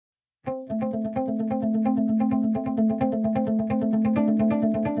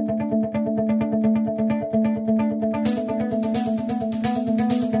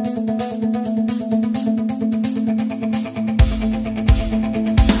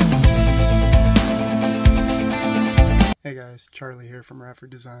guys, Charlie here from Rafford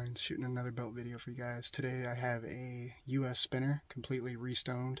Designs, shooting another belt video for you guys. Today I have a U.S. spinner, completely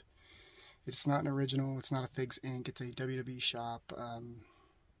restoned. It's not an original, it's not a Figs Inc., it's a WWE shop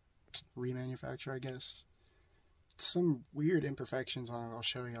remanufacture, I guess. Some weird imperfections on it, I'll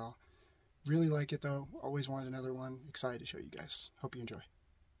show y'all. Really like it though, always wanted another one, excited to show you guys. Hope you enjoy.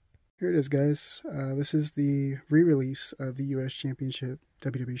 Here it is, guys. This is the re-release of the U.S. Championship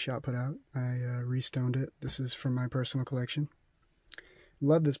WWE shop put out. I restoned it. This is from my personal collection.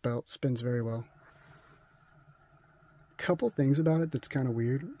 Love this belt. Spins very well. Couple things about it that's kind of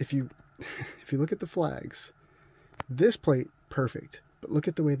weird. If you look at the flags, this plate, perfect. But look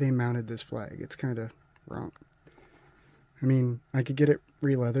at the way they mounted this flag. It's kind of wrong. I mean, I could get it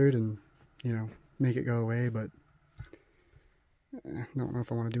re-leathered and, you know, make it go away, but I don't know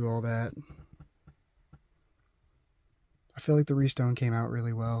if I want to do all that. I feel like the restone came out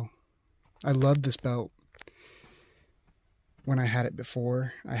really well. I loved this belt. When I had it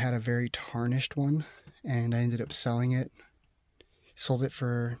before, I had a very tarnished one, and I ended up selling it. Sold it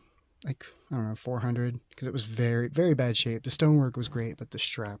for, like, I don't know, $400, because it was very, very bad shape. The stonework was great, but the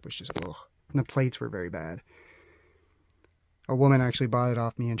strap was just, ugh. And the plates were very bad. A woman actually bought it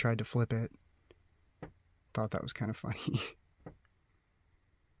off me and tried to flip it. Thought that was kind of funny.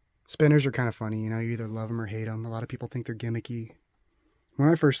 Spinners are kind of funny, you know, you either love them or hate them. A lot of people think they're gimmicky. When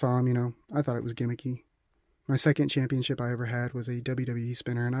I first saw them, you know, I thought it was gimmicky. My second championship I ever had was a WWE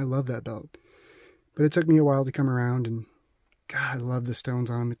spinner, and I love that belt. But it took me a while to come around, and God, I love the stones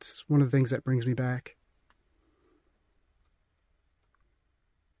on them. It's one of the things that brings me back.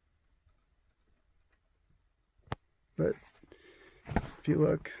 But if you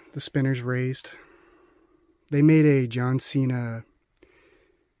look, the spinner's raised. They made a John Cena,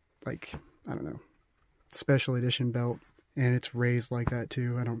 like, I don't know, special edition belt, and it's raised like that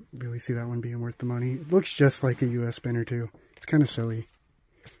too. I don't really see that one being worth the money. It looks just like a U.S. spinner too. It's kind of silly,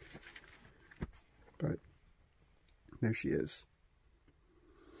 but there she is.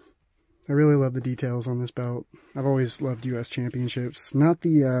 I really love the details on this belt. I've always loved U.S. championships. Not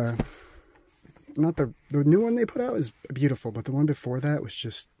the new one they put out is beautiful, but the one before that was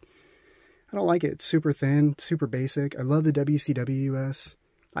just, I don't like it. It's super thin, super basic. I love the WCW U.S.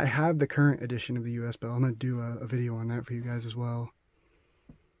 I have the current edition of the U.S. belt. I'm going to do a video on that for you guys as well.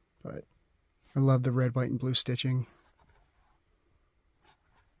 But I love the red, white, and blue stitching.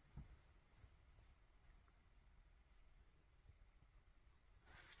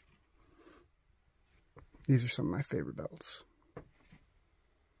 These are some of my favorite belts.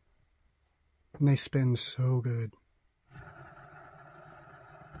 And they spin so good.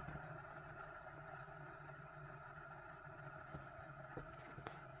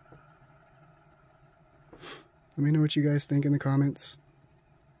 Let me know what you guys think in the comments.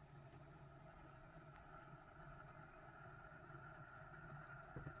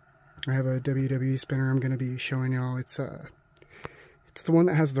 I have a WWE spinner I'm going to be showing y'all. It's the one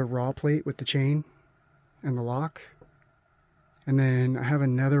that has the raw plate with the chain and the lock. And then I have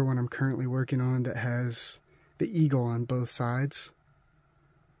another one I'm currently working on that has the eagle on both sides.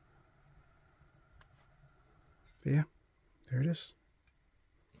 But yeah, there it is.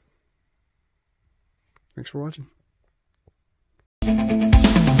 Thanks for watching.